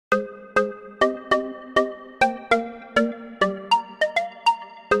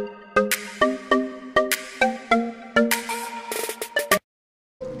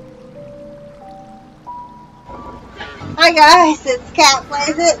Hi guys, it's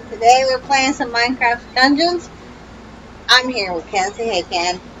KatPlayzIt. Today we're playing some Minecraft Dungeons. I'm here with Ken. Say hey,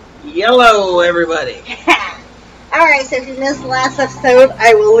 Ken. Hello, everybody. Alright, so if you missed the last episode,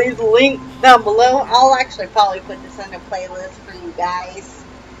 I will leave the link down below. I'll actually probably put this on a playlist for you guys.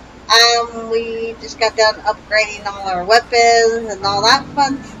 We just got done upgrading all our weapons and all that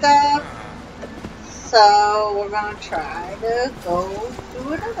fun stuff. So we're going to try to go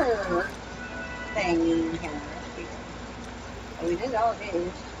do another thing here. We did all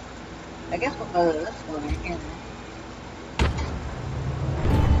these. I guess we'll go to this one right here.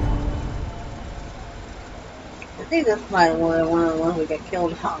 I think this might be one of the ones we got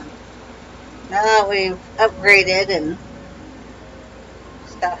killed on. Now that we've upgraded and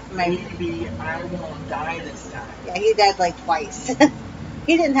stuff, maybe I won't die this time. Yeah, he died like twice.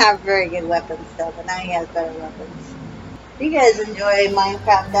 He didn't have very good weapons though, but now he has better weapons. If you guys enjoy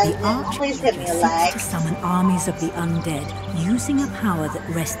Minecraft Dungeons, please hit me a like. To summon armies of the undead using a power that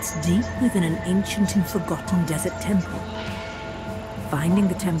rests deep within an ancient and forgotten desert temple. Finding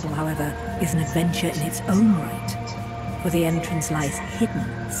the temple, however, is an adventure in its own right, for the entrance lies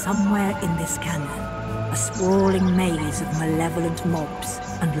hidden somewhere in this canyon, a sprawling maze of malevolent mobs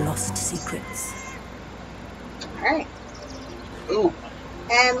and lost secrets. Alright. Ooh.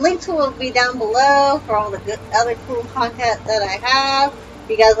 And links will be down below for all the good other cool content that I have. If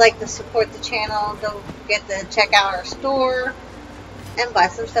you guys like to support the channel, don't forget to check out our store and buy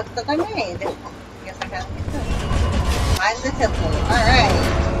some stuff that I made. I guess I got it. Find the temple. Alright.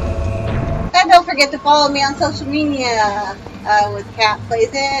 And don't forget to follow me on social media with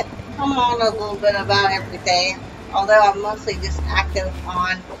KatPlayzIt. I'm on a little bit about everything. Although I'm mostly just active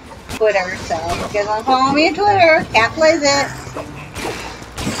on Twitter. So if you guys want to follow me on Twitter, KatPlayzIt.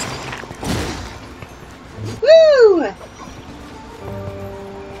 Woo! I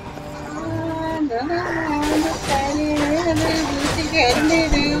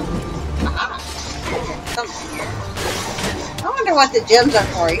wonder what the gems are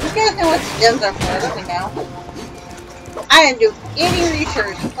for. You guys know what the gems are for? Let me know. I didn't do any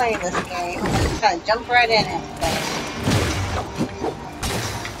research playing this game. I just kind of jumped right in it.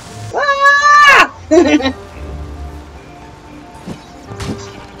 Ah!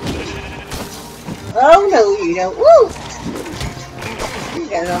 Oh no, you don't. Woo! You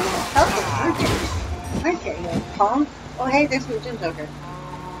guys are almost helpless, aren't you? Aren't you, you palm? Oh, hey, there's some gems over here.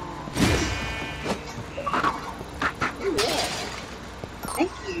 Ooh, yeah.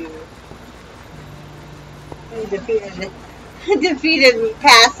 Thank you. You defeated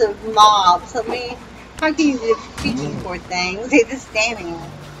passive mobs. I mean, how can you defeat these poor things? They're just standing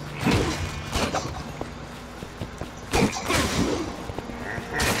there.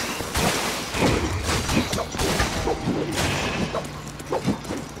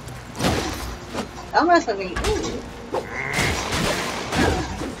 That must have been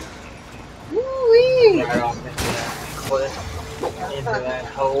Woo-wee! Right off into that cliff, into that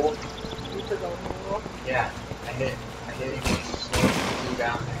hole. Into the hole? Yeah, I hit it and slowly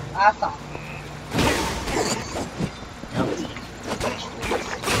down there. Awesome.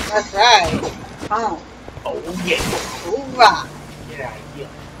 That's right. Oh. Oh, yeah. Hoorah. Yeah.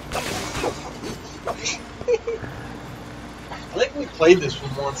 I think we played this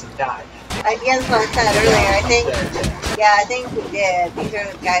one once and died. I guess what I said earlier, I think, yeah, I think we did. These are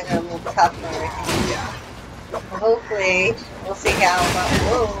the guys that are a little tougher. Yeah. Well, hopefully, we'll see how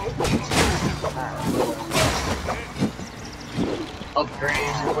whoa.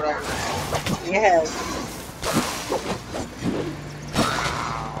 Upgrades or whatever. Yes.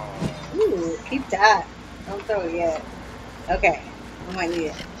 Ooh, keep that. Don't throw it yet. Okay, I might need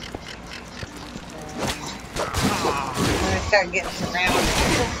it. I'm gonna start getting surrounded.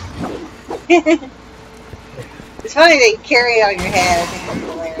 It's funny they carry it on your head. I think it's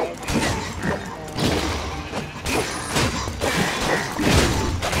hilarious.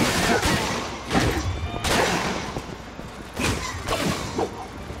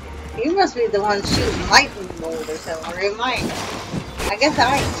 You must be the one shooting lightning bolt or something, or am I? I guess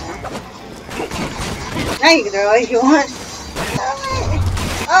I am. Now you can throw it if you want.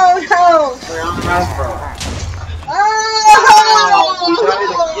 Oh no! We're on the mouth throw. Oh! We tried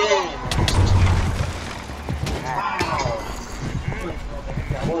it again.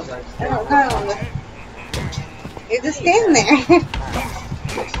 I don't know. You're just standing there.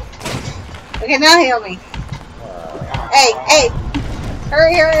 Okay, now heal me. Hey, hey!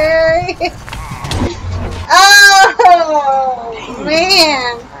 Hurry, hurry, hurry! Oh,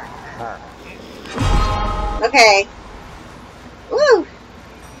 man! Okay. Woo!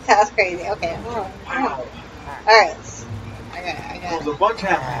 That was crazy. Okay. Wow. Alright. I got There was a bunch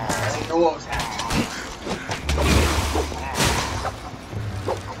happening. I didn't know what was happening.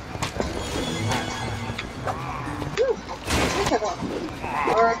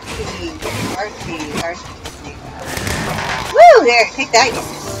 there, take that.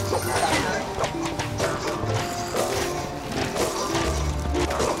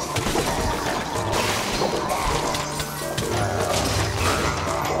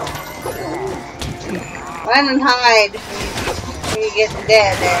 Run and hide when you get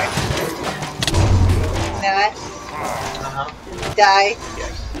dead there. You know what? Die.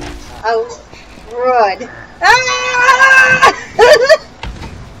 Yes. Oh, crud. Ah!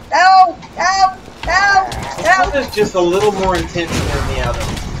 No! No! No! No! One is just a little more intense than the other.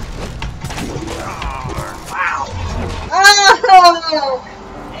 Wow. Oh!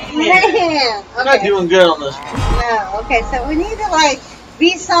 Man! I'm not doing good on this one. No, okay, so we need to like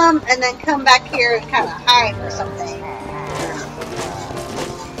beat some and then come back here and kind of hide or something.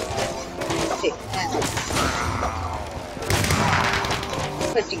 Okay,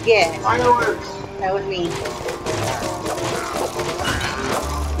 that's what you get. Fireworks. That was me.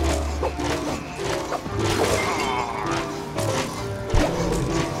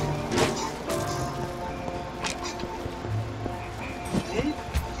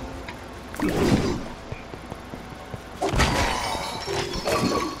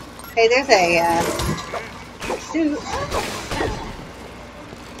 Hey, there's a suit.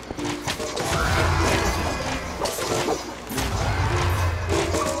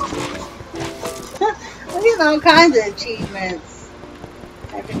 Look at all kinds of achievements.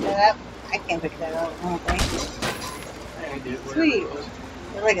 Can I pick that up? I can't pick that up, I don't think. Sweet.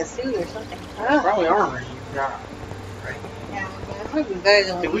 It's like a suit or something. Oh. Probably armor you got. Right? Yeah, it's probably better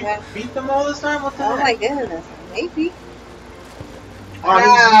than what Did you we have. beat them all this time? What the Oh heck? my goodness, maybe. Oh,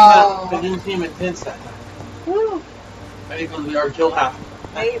 I didn't seem intense that time. Woo, Maybe because we already killed half.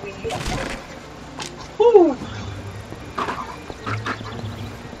 maybe. Woo!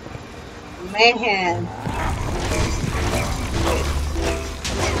 Man.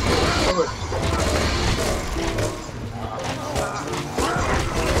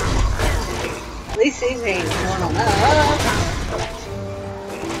 At least these ain't going on up.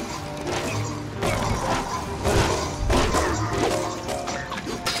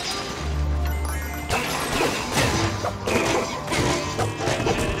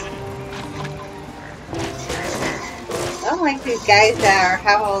 I don't like these guys that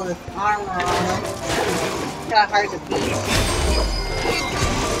have all this armor on them. It's kind of hard to beat.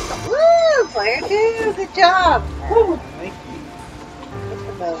 Woo! Player 2, good job! Woo! Thank you. What's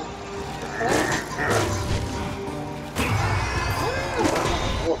the bow?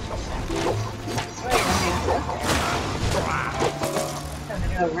 Time to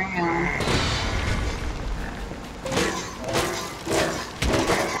go around.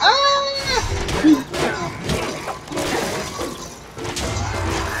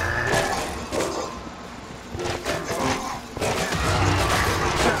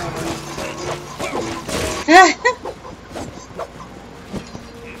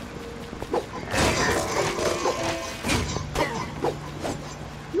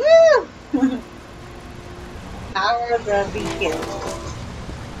 Woo! Power of the beacon.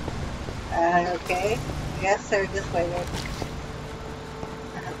 Okay. I guess they're this way then.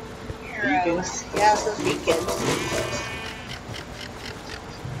 Arrows. Yeah, so beacons.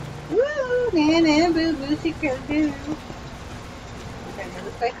 Woo! Na boo boo secret boo. Okay, go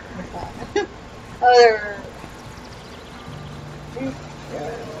this way. Oh, they're. I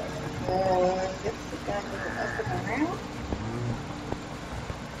guess we gotta go up and around.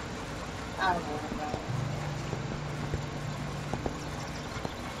 I don't know about it.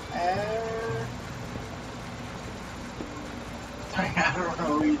 I don't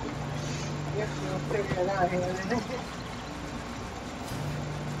know either. I guess we'll figure it out here in a minute.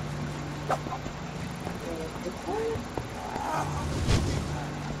 This one.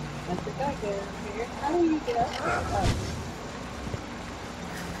 Once it got good here, how do you get up here? Oh.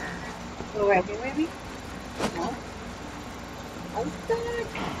 Go right here, maybe? No? I'm stuck.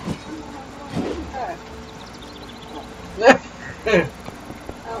 I'm stuck. I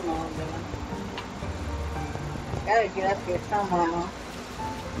don't know what I'm doing. Gotta get up here somehow.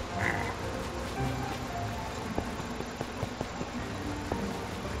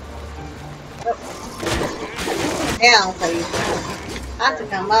 Oh. Down, so you have to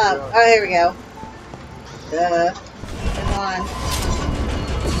come up. Oh, here we go. Duh. Come on.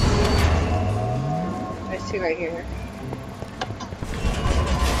 There's two right here.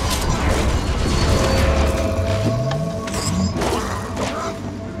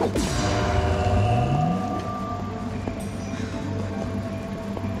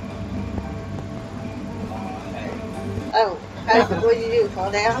 Oh, what did you do?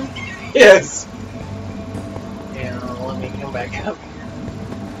 Fall down? Yes. Yeah, let me come back up.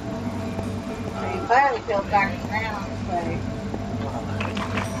 So you finally fell back around this way.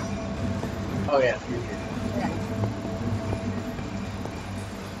 Oh yeah, future. Yeah.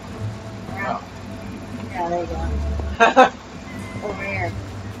 Oh. Yeah, there you go. Over here.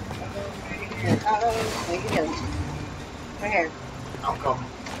 Over here. Oh, there you go. Over here. I'm coming.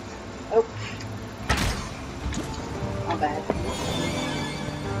 Oh. Not bad.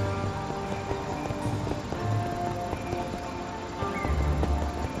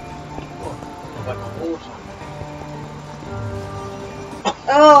 Like a horse.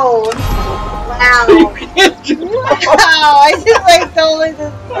 Oh, wow. Wow, I just like totally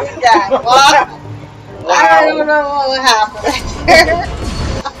just did that. Wow. I don't know what happened there.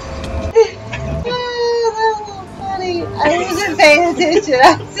 Oh, that was so funny. I wasn't paying attention. I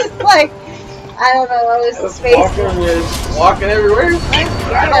was just like, I don't know, I was spacing. Walking everywhere.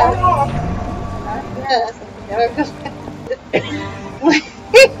 I don't know. Yes.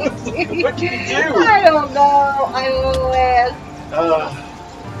 What did you do? I don't know. I don't know, man.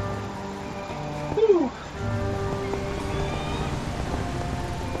 Whew.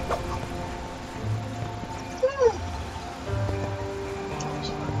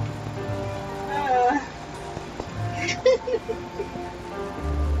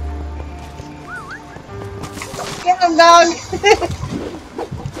 Get him, dog.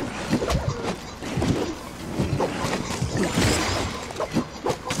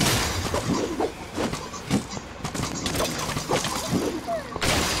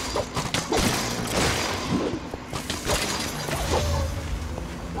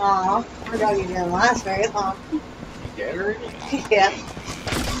 Aw, our doggy didn't last very long. You dead already? Yeah.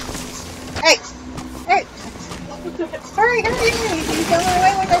 Hey! Hey! Hurry, hurry, hurry! He's going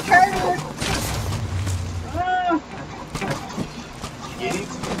away with the charger! Get him?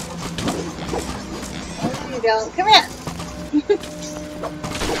 Oh, you don't. Come here!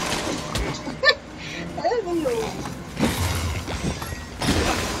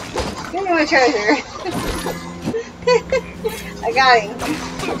 Give me my charger! I got him.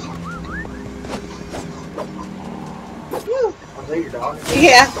 Woo. Was that your dog?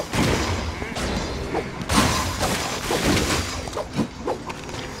 Yeah.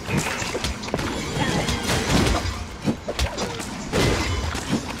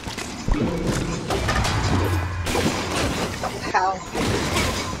 Ow.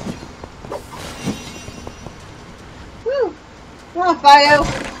 Woo. Come on, Fido.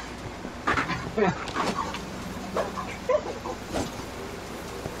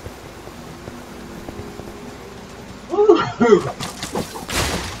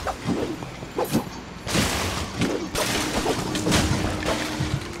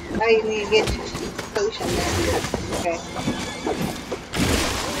 Now you need to get your potion there. Okay.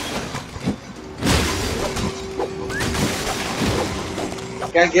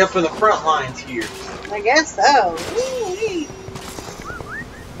 Gotta get up in the front lines here. I guess so. Woo-wee.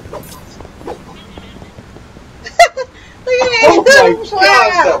 Look at him! Oh my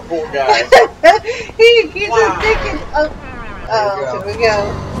gosh, that poor guy. He's Wow. just thinking. Oh, here we go.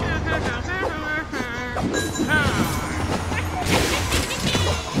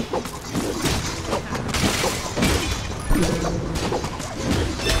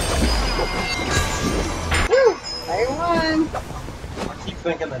 Woo! Everyone. I keep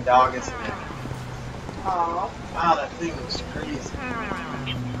thinking the dog is dead. Aww. Wow, that thing was crazy.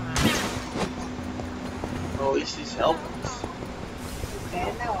 Well, at least he's helping us.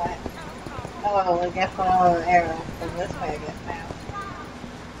 Okay, now what? Oh, I guess I'll arrow from this way, I guess now.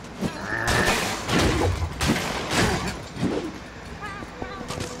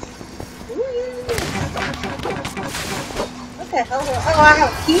 What the hell? Oh, I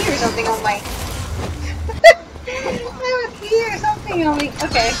have a key or something on my. I have a key or something on me.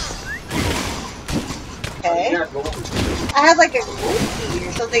 Okay. Okay. Yeah, go. I have like a gold key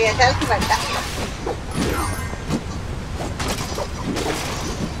or something attached to my back.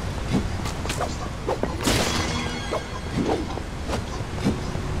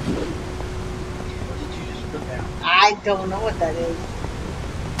 What did you just put down? I don't know what that is.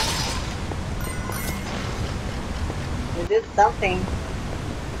 It did something.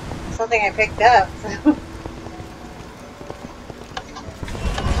 Something I picked up. So.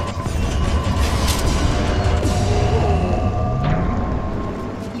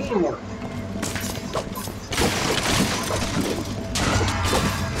 Teamwork.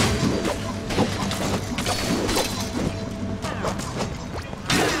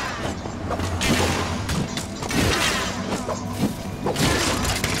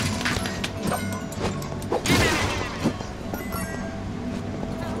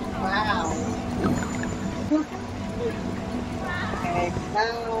 Wow. Okay,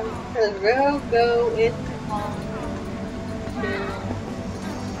 now the road go into home.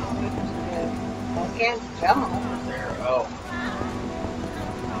 can't jump. There, oh.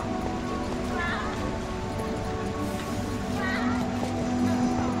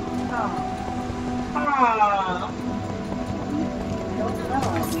 Ah. Don't know.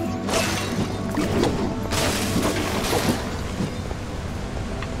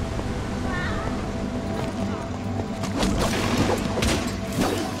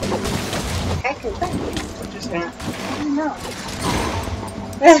 Heck is that? What just happened? I don't know.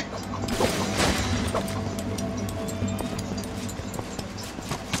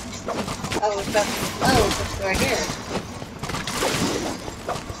 It's right here.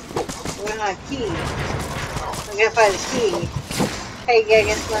 We're not a key. I'm gonna find a key. Hey, yeah,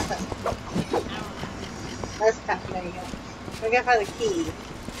 guess nothing. This time, there you go. We're gonna find a key.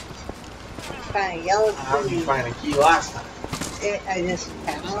 Find a yellow key. How did you find a key last time? I just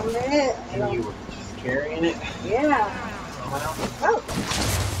found it. And you were just carrying it? Yeah. Somehow? Oh.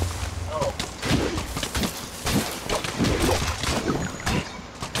 Oh.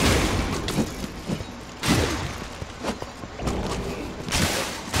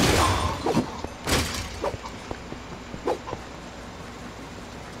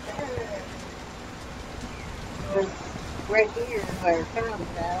 Right here is where I found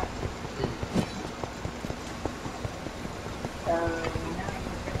that. So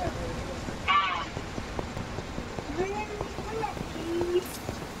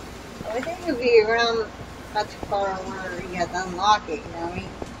now I think it'll be around not too far where you have to unlock it, you know what I mean?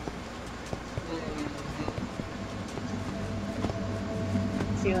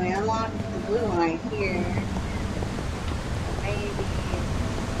 See, we unlock the blue line here. Maybe.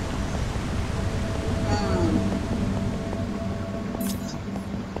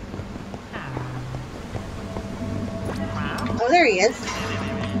 Oh, there he is.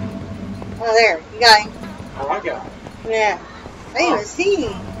 Oh, there. You got him. Oh, I got it. Yeah. I didn't even see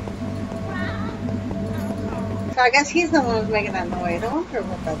him. So I guess he's the one who's making that noise. I wonder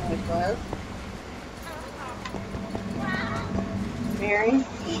what that noise was. Mary?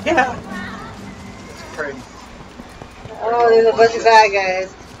 Yeah. That's crazy. Oh, there's a bunch of bad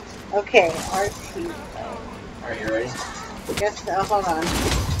guys. Okay, RT. Are you ready? Guess so. Hold on.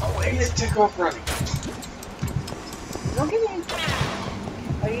 Oh, wait, it took off running. Don't get in.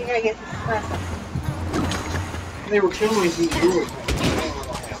 Oh, you gotta get this person. They were killing me through the door.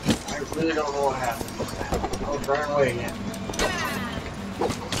 I really don't know what happened. I was running away again.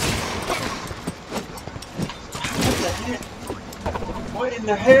 What the heck? What in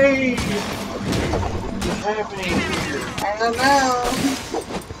the hay is happening here? I don't know.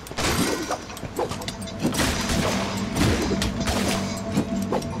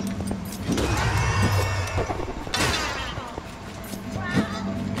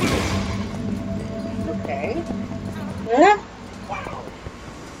 Okay. Yeah? Wow.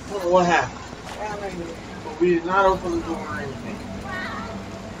 What happened? But we did not open the door or anything.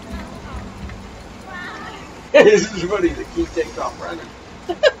 This is funny, the key takes off running.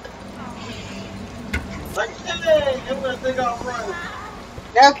 Like, hey, I'm gonna take off running.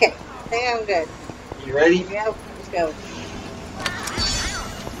 Okay, I think I'm good. You ready? Yep, let's go.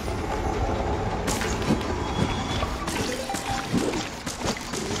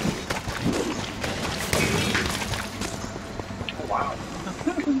 Oh, wow.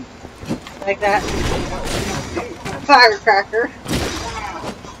 Like that. Firecracker.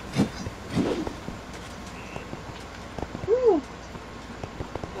 Woo.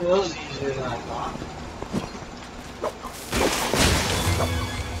 That was easier than I thought.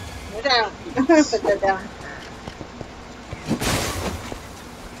 Put down. Put that down.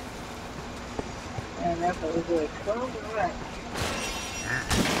 And that's what we do. All right.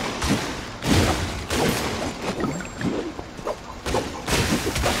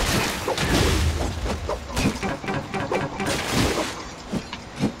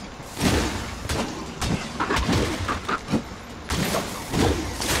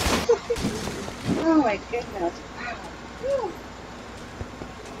 Oh my goodness. Woo.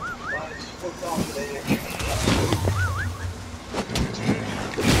 Well, it's flipped off there.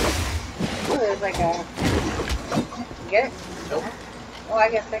 Oh, there's like a... Get it? Nope. Oh, I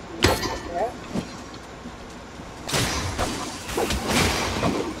guess I can get it.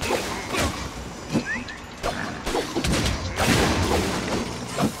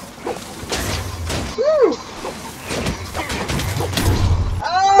 Woo!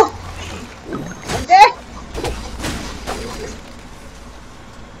 Oh! I'm dead!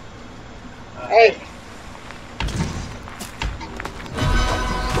 Hey!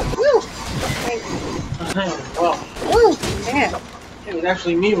 Woo! Thanks. Well, Woo! Man. it was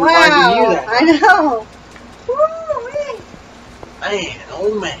actually me Wow! reminding you that. I know! Woo! Man. Man,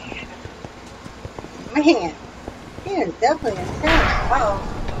 oh man. Man, he is definitely intense. Oh,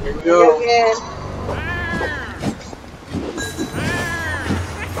 Here we go. Again.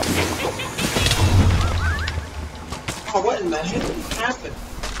 Oh, what in the heck happened?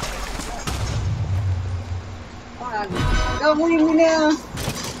 Come on, don't leave me now.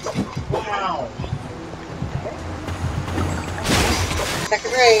 Wow.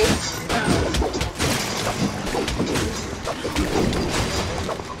 Second race.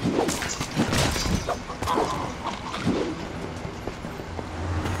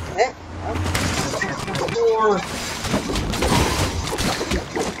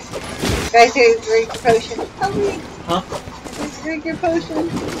 Guys, here, drink your potion. Help me. Huh? Drink your potion.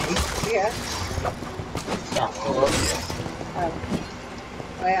 Yeah. Oh.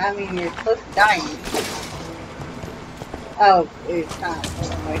 Well, I mean, you're close to dying. Oh, it's not.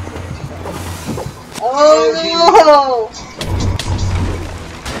 Oh, no!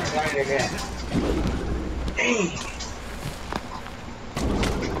 Right again. Dang.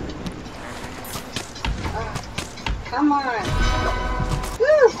 Come on.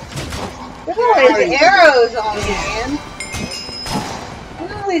 Woo! Look at all these arrows on me, man. Look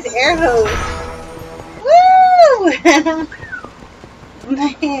at all these arrows. Woo!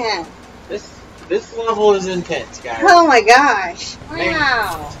 Man. This level is intense, guys. Oh my gosh.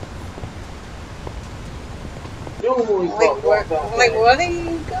 Wow. Like, where are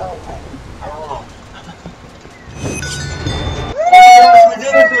you going? I don't know. We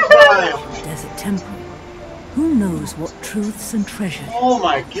did it this time. Desert temple. Who knows what truths and treasures? Oh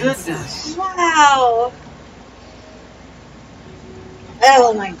my goodness. Wow.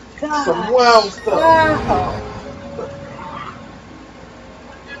 Oh my god. Some wow stuff. Wow.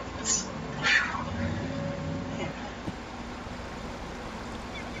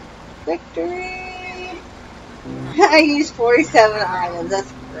 Victory. I used 47 items.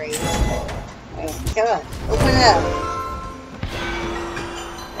 That's great. Right, come on. Open it up.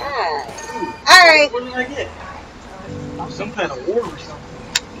 Alright. What did I get? Some kind of orb or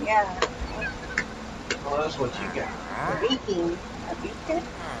something. Yeah. Oh, that's what you got. Beaking. A beacon?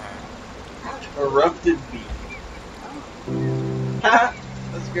 Erupted beak. Ha!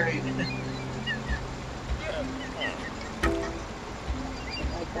 That's great.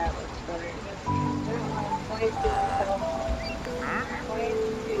 Like that looks better. 22 cells.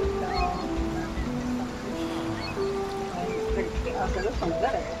 22 cells. Oh, so this one's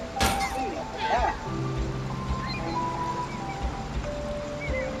better. Yeah.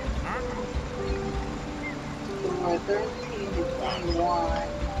 So we're 13 to 21.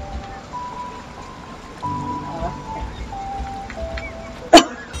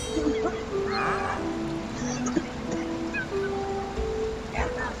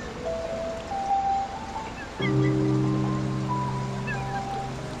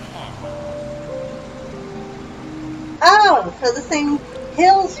 Oh, so the same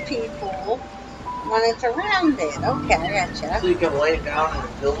hills people when it's around it. Okay, I gotcha. So you can lay it down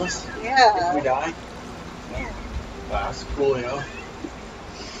and kill us Yeah. if we die? Yeah. Wow, that's cool, yo.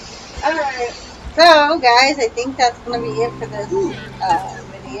 Alright, so guys, I think that's going to be it for this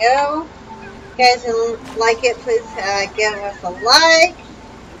video. If you guys like it, please give us a like,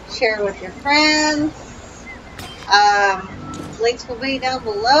 share it with your friends. Links will be down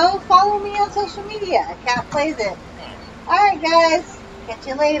below. Follow me on social media. KatPlayzIt. Alright guys, catch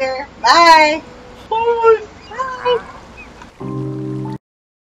you later. Bye.